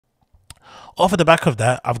off of the back of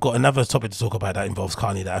that, I've got another topic to talk about that involves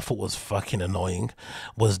Kanye that I thought was fucking annoying.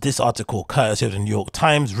 Was this article, courtesy of the New York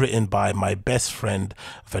Times, written by my best friend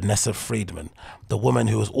Vanessa Friedman, the woman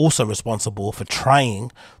who was also responsible for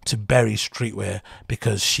trying to bury streetwear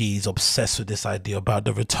because she's obsessed with this idea about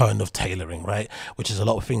the return of tailoring, right? Which is a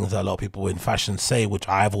lot of things that a lot of people in fashion say, which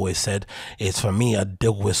I've always said is, for me, a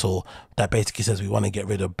dog whistle that basically says we want to get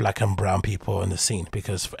rid of black and brown people in the scene,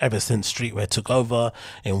 because ever since streetwear took over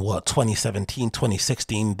in 2017,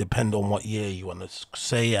 2016, depend on what year you want to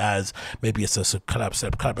say, as maybe it's a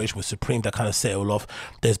collaboration with Supreme that kind of set it all off.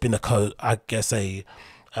 There's been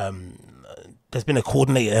there's been a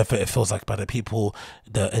coordinated effort, it feels like, by the people,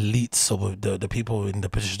 the elites, or the people in the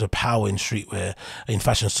position of power in streetwear, in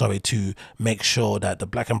fashion, sorry, to make sure that the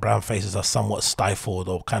black and brown faces are somewhat stifled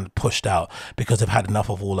or kind of pushed out, because they've had enough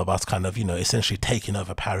of all of us kind of, you know, essentially taking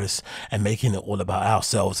over Paris and making it all about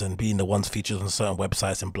ourselves and being the ones featured on certain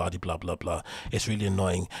websites and blah blah blah blah. It's really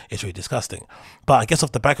annoying. It's really disgusting. But I guess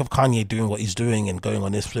off the back of Kanye doing what he's doing and going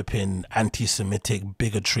on this flipping anti-Semitic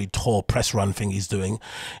bigotry tour press run thing he's doing,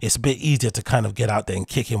 it's a bit easier to kind of get out there and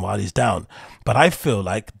kick him while he's down. But I feel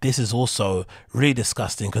like this is also really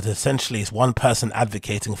disgusting, because essentially it's one person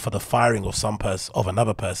advocating for the firing of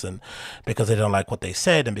another person because they don't like what they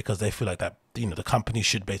said, and because they feel like that, you know, the company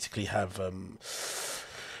should basically have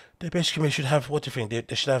they should have, what do you think,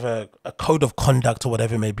 they should have a code of conduct or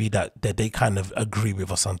whatever it may be that they kind of agree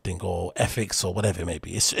with, or something, or ethics or whatever it may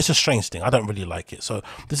be. It's a strange thing. I don't really like it. So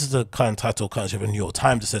this is the kind of title currently of the New York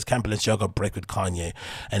Times that says, "Can Balenciaga break with Kanye?"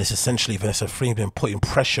 And it's essentially Vanessa Friedman putting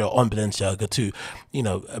pressure on Balenciaga to, you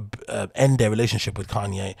know, end their relationship with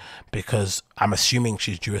Kanye, because I'm assuming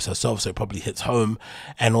she's Jewish herself, so it probably hits home.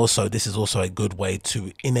 And also, this is also a good way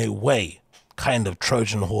to, in a way, kind of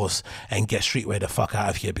Trojan horse and get streetwear the fuck out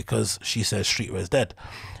of here, because she says streetwear is dead.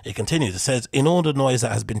 It continues. It says, "In all the noise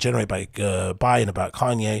that has been generated by and about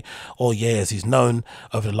Kanye all year, as he's known,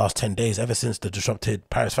 over the last 10 days, ever since the disrupted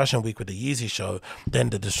Paris Fashion Week with the Yeezy show, then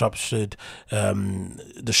the disrupted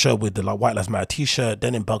the show with the White Lives Matter t-shirt,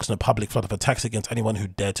 then embarks on a public flood of attacks against anyone who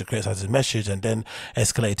dared to criticize his message, and then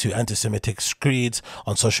escalate to anti-Semitic screeds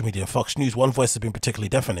on social media and Fox News, one voice has been particularly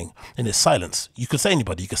deafening in its silence." You could say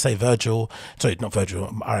anybody. You could say not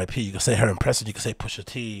Virgil, R.I.P. You could say Heron Preston. You could say Pusha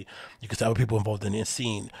T. You could say other people involved in the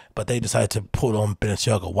scene. But they decided to pull on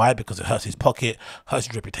Balenciaga. Why? Because it hurts his pocket, hurts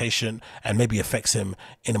his reputation, and maybe affects him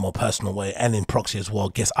in a more personal way, and in proxy as well,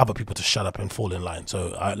 gets other people to shut up and fall in line.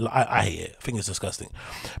 So I hate it. I think it's disgusting.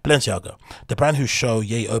 Balenciaga, the brand whose show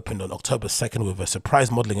Ye opened on October 2nd with a surprise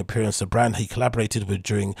modeling appearance, the brand he collaborated with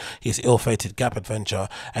during his ill-fated Gap adventure,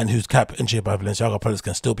 and whose Gap engineered by Balenciaga products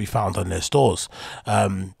can still be found on their stores.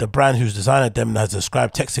 The brand whose designer Demna has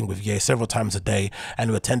described texting with Ye several times a day, and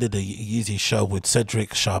who attended the Yeezy show with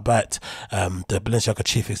Cedric Charbat, the Balenciaga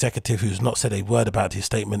chief executive, who's not said a word about his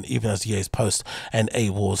statement, even as Ye's posts and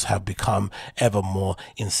AWOLs have become ever more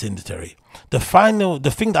incendiary. The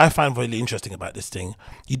thing that I find really interesting about this thing,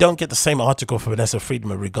 you don't get the same article from Vanessa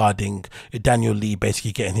Friedman regarding Daniel Lee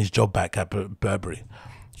basically getting his job back at Burberry.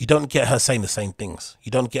 You don't get her saying the same things. You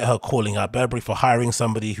don't get her calling out Burberry for hiring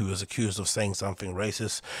somebody who was accused of saying something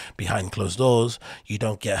racist behind closed doors. You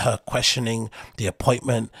don't get her questioning the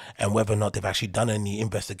appointment and whether or not they've actually done any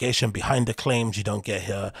investigation behind the claims. You don't get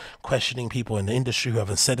her questioning people in the industry who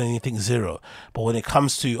haven't said anything, zero. But when it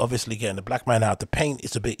comes to obviously getting the black man out the paint,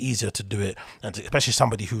 it's a bit easier to do it, and especially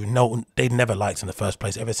somebody who they never liked in the first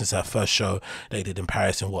place. Ever since that first show they did in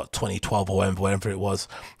Paris in 2012 or whatever it was,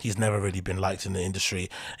 he's never really been liked in the industry.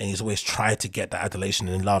 And he's always tried to get that adulation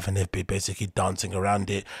and love, and they've been basically dancing around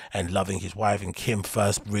it and loving his wife and Kim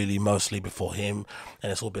first, really mostly before him,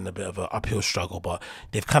 and it's all been a bit of an uphill struggle, but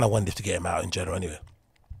they've kind of wanted to get him out in general anyway.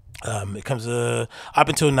 It comes up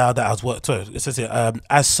until now that I was worked. So it says here,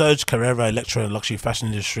 as Serge Carrera, a lecturer in the luxury fashion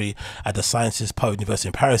industry at the Sciences Po University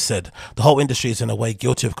in Paris, said, the whole industry is in a way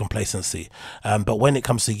guilty of complacency. But when it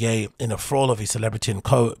comes to Ye, in a thrall of his celebrity and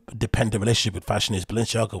co-dependent relationship with fashion is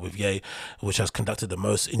Balenciaga with Ye, which has conducted the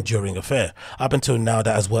most enduring affair. Up until now,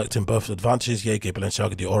 that has worked in both advantages. Ye gave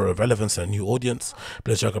Balenciaga the aura of relevance and a new audience.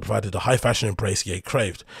 Balenciaga provided the high fashion embrace Ye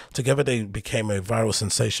craved. Together, they became a viral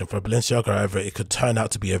sensation. For Balenciaga, however, it could turn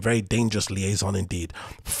out to be a very dangerous liaison indeed.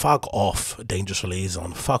 Fuck off, dangerous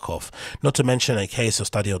liaison. Fuck off. Not to mention a case of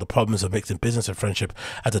study of the problems of mixing business and friendship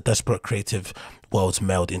as a desperate creative worlds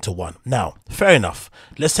meld into one. Now, fair enough.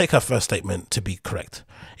 Let's take her first statement to be correct.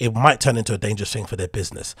 It might turn into a dangerous thing for their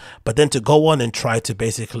business. But then to go on and try to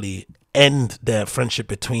basically end their friendship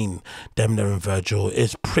between Demna and Virgil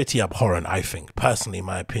is pretty abhorrent, I think, personally, in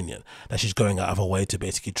my opinion, that she's going out of her way to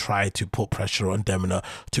basically try to put pressure on Demna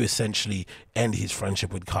to essentially end his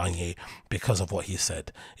friendship with Kanye because of what he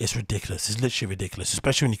said. It's ridiculous. It's literally ridiculous,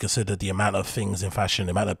 especially when you consider the amount of things in fashion,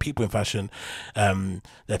 the amount of people in fashion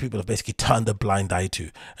that people have basically turned a blind eye to.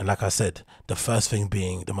 And like I said, the first thing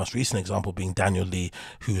being, the most recent example being Daniel Lee,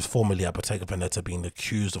 who was formerly at Bottega Veneta, being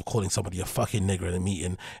accused of calling somebody a fucking nigger in a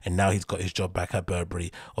meeting, and now he's got his job back at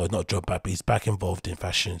Burberry, or not job back, but he's back involved in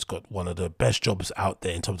fashion. He's got one of the best jobs out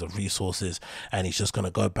there in terms of resources, and he's just going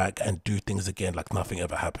to go back and do things again like nothing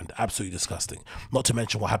ever happened. Absolutely disgusting. Not to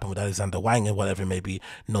mention what happened with Alexander Wang and whatever it may be,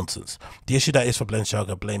 nonsense. The issue that is for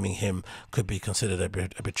Balenciaga, blaming him could be considered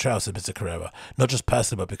a betrayal to Mr. Carrera, not just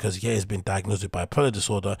personally, but because Ye has been diagnosed with bipolar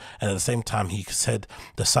disorder, and at the same time he said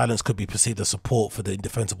the silence could be perceived as support for the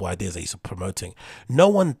indefensible ideas that he's promoting. No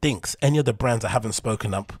one thinks, any of the brands that haven't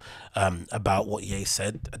spoken up about what Ye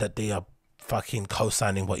said, that they are fucking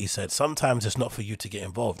co-signing what he said. Sometimes it's not for you to get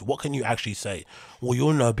involved. What can you actually say? We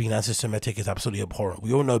all know being anti-Semitic is absolutely abhorrent.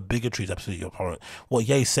 We all know bigotry is absolutely abhorrent. What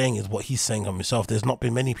Ye's saying is what he's saying on himself. There's not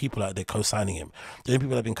been many people out there co-signing him. The only people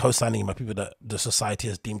that have been co-signing him are people that the society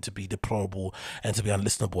has deemed to be deplorable and to be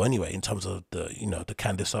unlistenable anyway, in terms of the, you know, the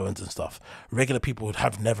Candace Owens and stuff. Regular people would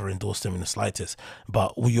have never endorsed him in the slightest,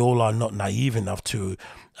 but we all are not naive enough to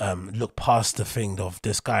look past the thing of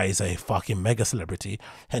this guy is a fucking mega celebrity,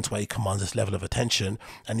 hence why he commands this level of attention,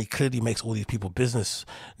 and he clearly makes all these people business,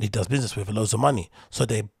 he does business with loads of money, so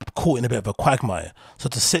they're caught in a bit of a quagmire. So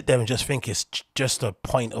to sit there and just think it's just a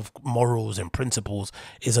point of morals and principles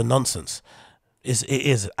is a nonsense. It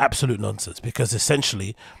is absolute nonsense, because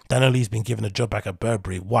essentially Daniel Lee's been given a job back at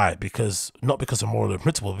Burberry. Why? Because not because of moral and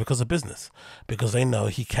principle, because of business, because they know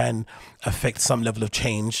he can affect some level of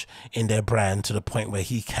change in their brand to the point where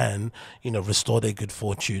he can, you know, restore their good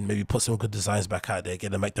fortune, maybe put some good designs back out there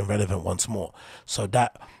again and make them relevant once more. So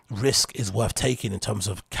that risk is worth taking in terms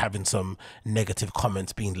of having some negative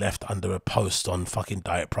comments being left under a post on fucking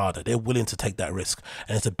Diet Prada. They're willing to take that risk,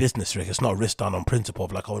 and it's a business risk. It's not a risk done on principle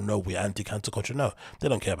of like, oh no, we're anti-cancel culture. No, they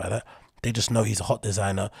don't care about that. They just know he's a hot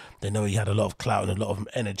designer. They know he had a lot of clout and a lot of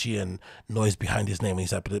energy and noise behind his name when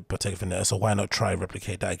he's at Bottega Veneta. So why not try and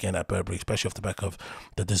replicate that again at Burberry, especially off the back of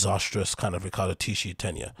the disastrous kind of Riccardo Tisci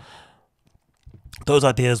tenure. Those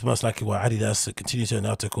ideas most likely were Adidas. Continues to an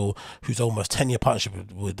article, whose almost 10-year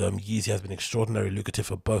partnership with Yeezy has been extraordinarily lucrative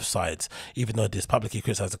for both sides, even though this publicly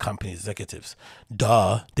criticized the company's executives.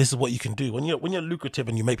 Duh, this is what you can do when you're lucrative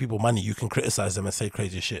and you make people money. You can criticize them and say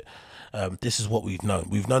crazy shit. This is what we've known.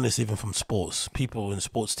 We've known this even from sports. People in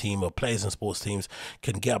sports team or players in sports teams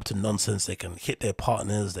can get up to nonsense. They can hit their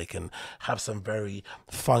partners. They can have some very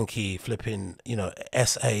funky flipping, you know,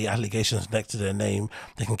 SA allegations next to their name.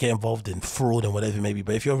 They can get involved in fraud and whatever it may be.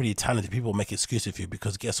 But if you're really talented, people make excuses for you,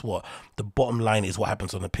 because guess what? The bottom line is what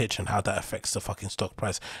happens on the pitch and how that affects the fucking stock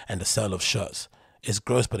price and the sale of shirts. It's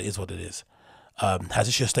gross, but it is what it is. Has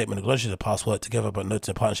issued a statement acknowledging the past work together, but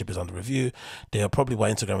noting the partnership is under review. They are probably why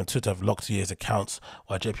Instagram and Twitter have locked Ye's accounts,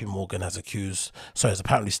 while JP Morgan has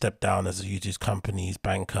apparently stepped down as a UG's company's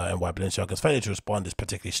banker, and why Balenciaga's failure to respond is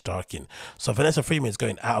particularly striking. So Vanessa Freeman is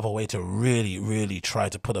going out of her way to really try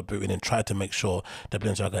to put a boot in and try to make sure that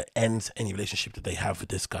Balenciaga ends any relationship that they have with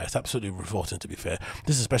this guy. It's absolutely revolting, to be fair.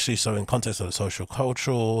 This is especially so in context of the social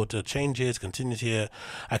cultural, the changes, continued here.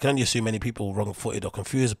 I can only assume many people wrong-footed or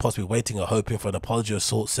confused, possibly waiting or hoping for an apology of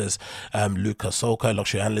sorts, says Luca Solka,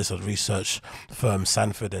 luxury analyst of research firm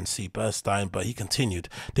Sanford and C. Bernstein. But he continued,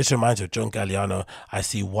 this reminds me of John Galliano. I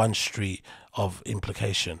see one street of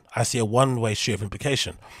implication. I see a one-way street of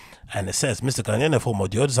implication. And it says, Mr. Kanye, former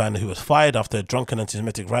Dior designer who was fired after a drunken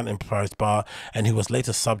anti-Semitic rant in Paris bar, and who was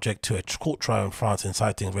later subject to a court trial in France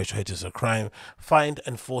inciting racial hatred as a crime, fined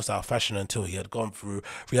and forced out of fashion until he had gone through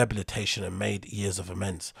rehabilitation and made years of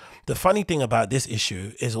amends. The funny thing about this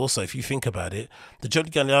issue is also, if you think about it, the John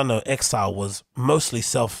Galliano exile was mostly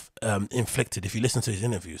self-inflicted. If you listen to his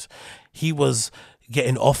interviews, he was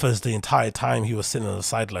getting offers the entire time he was sitting on the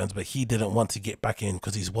sidelines, but he didn't want to get back in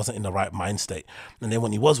because he wasn't in the right mind state. And then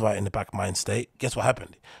when he was right in the back mind state, guess what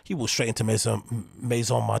happened? He walked straight into Maison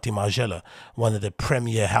Martin Margiela, one of the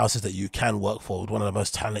premier houses that you can work for, with one of the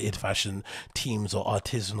most talented fashion teams or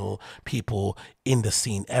artisanal people in the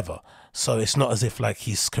scene ever. So it's not as if like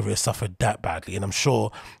his career suffered that badly. And I'm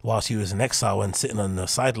sure whilst he was in exile and sitting on the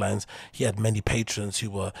sidelines, he had many patrons who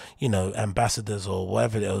were, you know, ambassadors or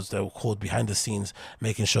whatever it was they were called behind the scenes,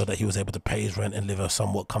 making sure that he was able to pay his rent and live a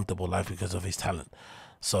somewhat comfortable life because of his talent.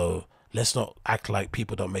 So Let's not act like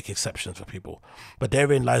people don't make exceptions for people. But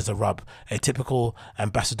therein lies the rub. A typical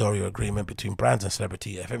ambassadorial agreement between brands and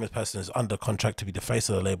celebrity. A famous person is under contract to be the face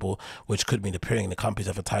of the label, which could mean appearing in the company's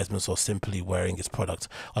advertisements or simply wearing its product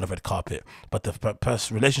on a red carpet. But the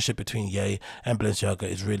relationship between Ye and Balenciaga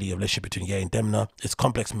is really a relationship between Ye and Demna. It's a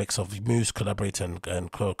complex mix of muse, collaborator,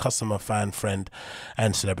 and customer, fan, friend,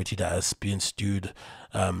 and celebrity that has been stewed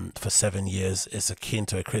for 7 years. It's akin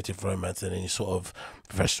to a creative romance and any sort of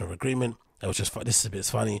professional agreement. Which is, this is a bit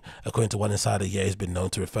funny. According to one insider, Ye has been known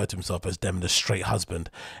to refer to himself as Demna's straight husband.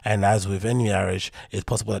 And as with any marriage, it's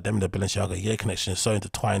possible that Demna Balenciaga Ye connection is so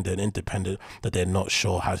intertwined and independent that they're not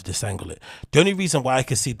sure how to disentangle it. The only reason why I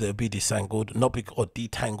can see that it'll be detangled, or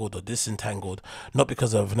detangled or disentangled, not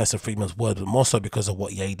because of Vanessa Friedman's word, but more so because of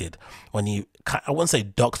what Ye did. When he, I wouldn't say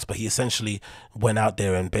doxed, but he essentially went out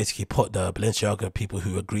there and basically put the Balenciaga people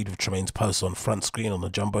who agreed with Tremaine's post on front screen on the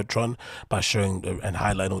Jumbotron by showing and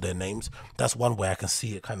highlighting all their names. That's one way I can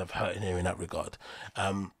see it kind of hurting him in that regard.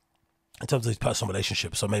 In terms of his personal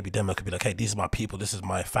relationships, so maybe Demna could be like, hey, these are my people, this is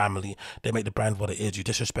my family, they make the brand what it is, you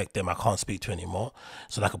disrespect them, I can't speak to anymore.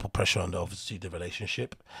 So that could put pressure on obviously the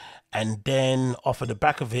relationship. And then off of the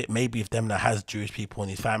back of it, maybe if Demna has Jewish people in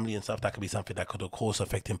his family and stuff, that could be something that could of course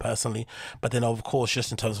affect him personally. But then of course,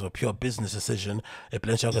 just in terms of a pure business decision, if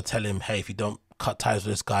Balenciaga tell him, hey, if you don't cut ties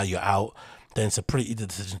with this guy, you're out, then it's a pretty easy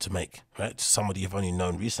decision to make, right? Somebody you've only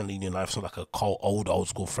known recently in your life, it's not like a old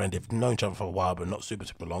school friend. They've known each other for a while, but not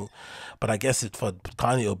super long. But I guess for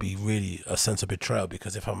Kanye, it'll be really a sense of betrayal,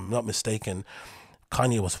 because if I'm not mistaken,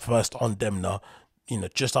 Kanye was first on Demna,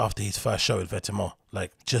 just after his first show with Vetements,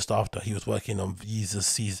 like just after he was working on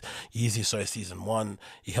Yeezy season 1.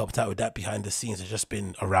 He helped out with that behind the scenes. It's just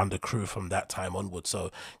been around the crew from that time onwards. So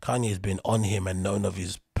Kanye has been on him and known of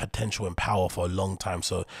his potential and power for a long time.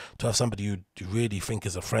 So to have somebody you really think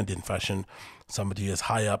is a friend in fashion, somebody as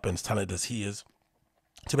high up and as talented as he is,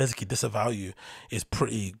 to basically disavow you is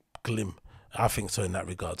pretty glim. I think so in that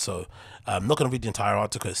regard. So I'm not going to read the entire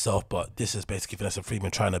article itself, but this is basically Vanessa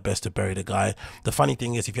Friedman trying her best to bury the guy. The funny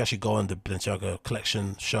thing is, if you actually go on the Balenciaga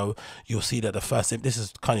collection show, you'll see that this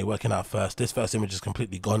is Kanye working out first. This first image is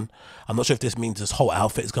completely gone. I'm not sure if this means this whole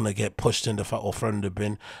outfit is going to get pushed in the front or thrown in the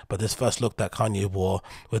bin, but this first look that Kanye wore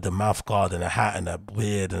with the mouth guard and a hat and a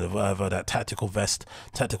beard and whatever, that tactical vest,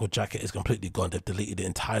 tactical jacket, is completely gone. They've deleted it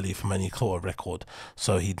entirely from any sort of record.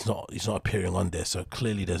 So he's not appearing on there. So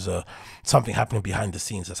clearly there's something happening behind the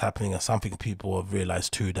scenes that's happening, and something people have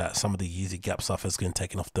realized too, that some of the Yeezy Gap stuff has been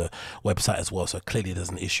taken off the website as well. So clearly there's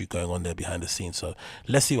an issue going on there behind the scenes. So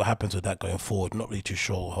let's see what happens with that going forward. Not really too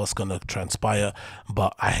sure what's going to transpire,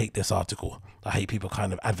 but I hate this article. I hate people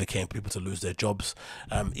kind of advocating people to lose their jobs,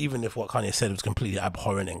 even if what Kanye said was completely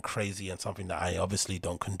abhorrent and crazy and something that I obviously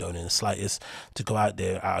don't condone in the slightest. To go out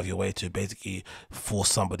there out of your way to basically force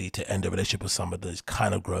somebody to end a relationship with somebody is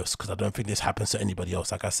kind of gross, because I don't think this happens to anybody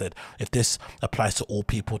else. Like I said, if this applies to all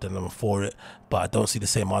people, then I'm for it. But I don't see the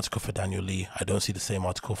same article for Daniel Lee. I don't see the same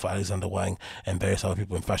article for Alexander Wang and various other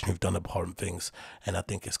people in fashion who've done abhorrent things, and I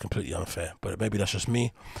think it's completely unfair. But maybe that's just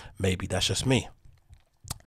me. Maybe that's just me.